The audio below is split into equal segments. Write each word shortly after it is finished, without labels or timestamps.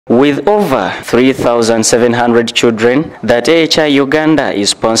With over 3,700 children that AHI-Uganda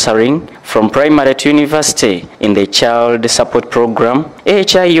is sponsoring from primary to university in the Child Support Program,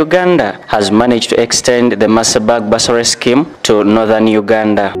 AHI-Uganda has managed to extend the Masabag bursary scheme to northern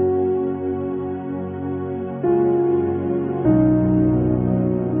Uganda.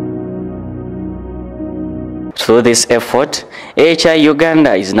 Through this effort,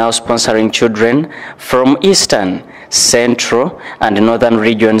 AHI-Uganda is now sponsoring children from eastern, central and northern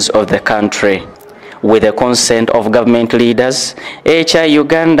regions of the country. With the consent of government leaders,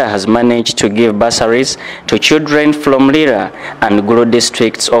 AHI-Uganda has managed to give bursaries to children from Lira and Gulu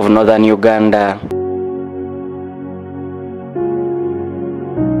districts of northern Uganda.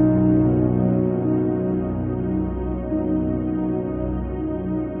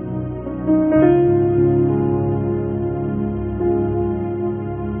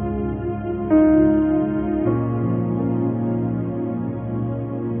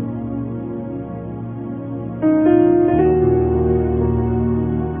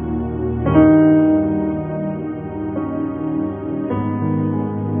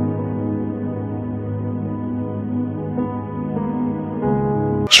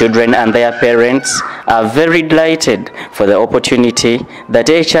 Children and their parents are very delighted for the opportunity that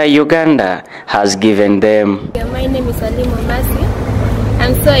AHI-Uganda has given them. My name is Alimo Masi.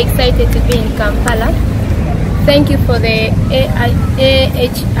 I'm so excited to be in Kampala. Thank you for the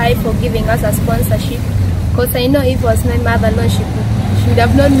AHI for giving us a sponsorship, because I know if it was my mother alone, she would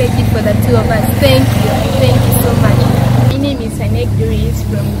have not made it for the two of us. Thank you so much. My name is Anek Duris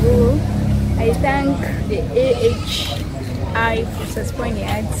from Gulu. I thank the AHI for sponsoring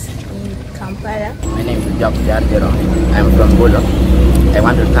us in Kampala. My name is Job Jardero. I'm from Gulu. I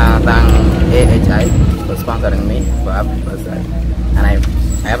want to thank AHI for sponsoring me for Africa. And I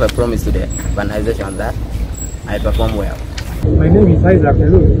have a promise to the organization that I perform well. My name is Isaac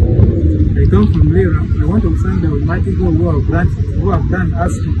Hello. I come from Lira. I want to thank the Almighty God who have granted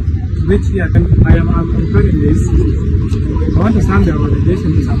us to reach here. I am encouraging this. I want to thank the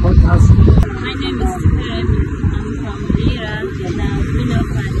organization to support us. My name is Fred. I'm from Lira and I've been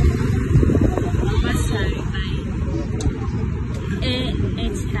offered a bursary by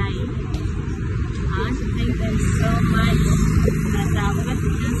AHI. I want to thank them so much that I've got the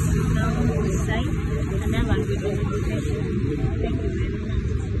chance to come on the site and have a good education. Thank you very much.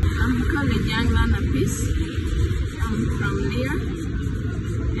 I'm called a young man of peace. I'm from Lira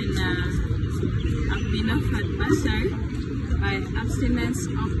and I've been offered bursary by Abstinence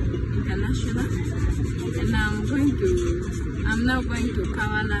of International, and I'm now going to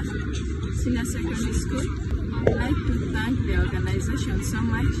Kawana Senior Secondary School. I would like to thank the organization so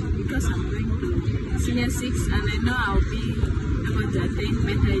much because I'm going to Senior 6 and I know I'll be able to attain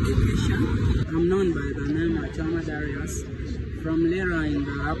better education. I'm known by the name of Chama Darius from Lira in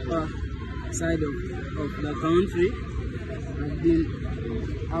the upper side of the country.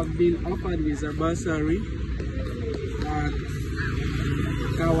 I've been offered with a bursary at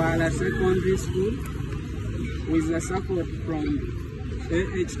Kawala Secondary School with the support from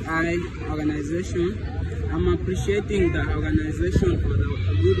AHI organization. I'm appreciating the organization for the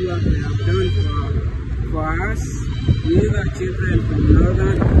good work they have done for us, with the children from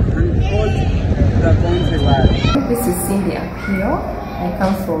northern and all the countrywide. This is Cindy Apio. I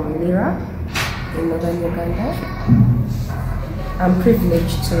come from Lira in northern Uganda. I'm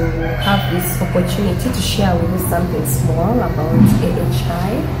privileged to have this opportunity to share with you something small about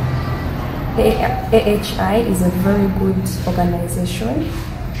AHI. AHI is a very good organization.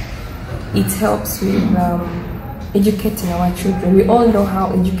 It helps with educating our children. We all know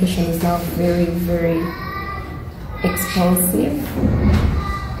how education is now very, very expensive,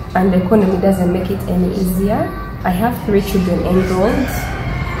 and the economy doesn't make it any easier. I have 3 children enrolled,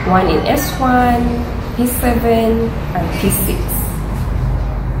 one in S1, P7 and P6.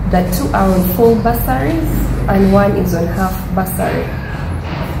 The 2 are on full bursaries and 1 is on half bursary.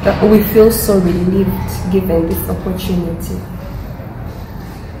 We feel so relieved given this opportunity.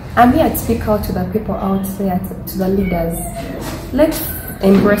 I'm here to speak out to the people out there, to the leaders. Let's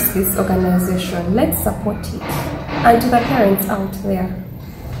embrace this organization, let's support it. And to the parents out there,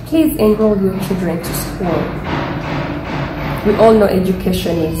 please enroll your children to school. We all know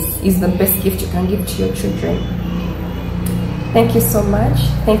education is the best gift you can give to your children. Thank you so much.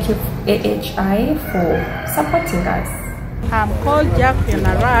 Thank you AHI for supporting us. I'm called Jacqueline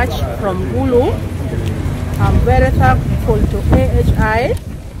Arach from Gulu. I'm very thankful to AHI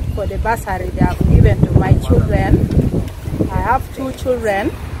for the bursary they have given to my children. I have 2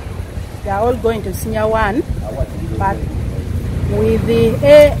 children. They are all going to senior 1, but with the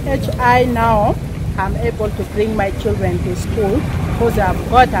AHI now, I'm able to bring my children to school because I've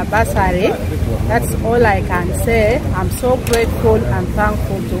got a bursary. That's all I can say. I'm so grateful and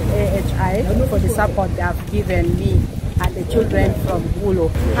thankful to AHI for the support they have given me and the children from Gulu.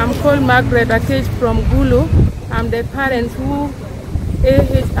 I'm called Margaret Akej from Gulu. I'm the parents who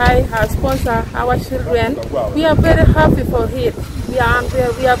AHI has sponsored our children. We are very happy for it. We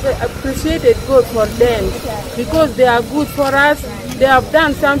have appreciated God for them because they are good for us. They have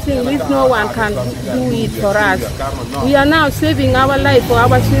done something which no one can do it for us. We are now saving our life for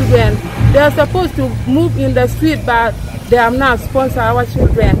our children. They are supposed to move in the street, but they have now sponsored our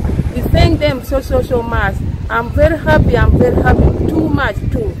children. We thank them so much. I'm very happy too much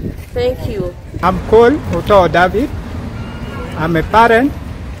too. Thank you. I'm called Oto David. I'm a parent.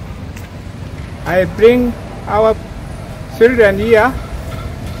 I bring our children here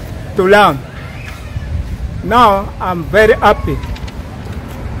to learn. Now I'm very happy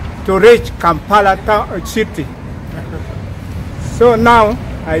to reach Kampala town, city. So now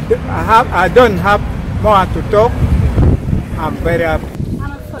I don't have more to talk. I'm very happy.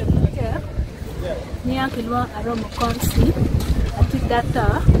 I'm a volunteer. Niakilwa Aromo Konsi. Atik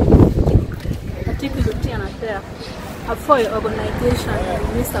data. Atik Lutiana. A for your organization,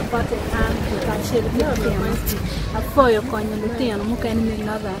 Mr. Party and you can share the a for your community and who can be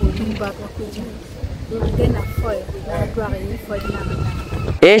another back and then a for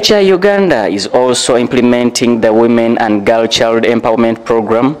AHI-Uganda is also implementing the Women and Girl Child Empowerment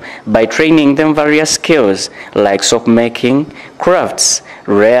Program by training them various skills like soap making, crafts,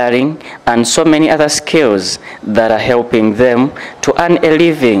 rearing, and so many other skills that are helping them to earn a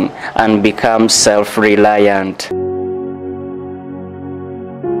living and become self-reliant.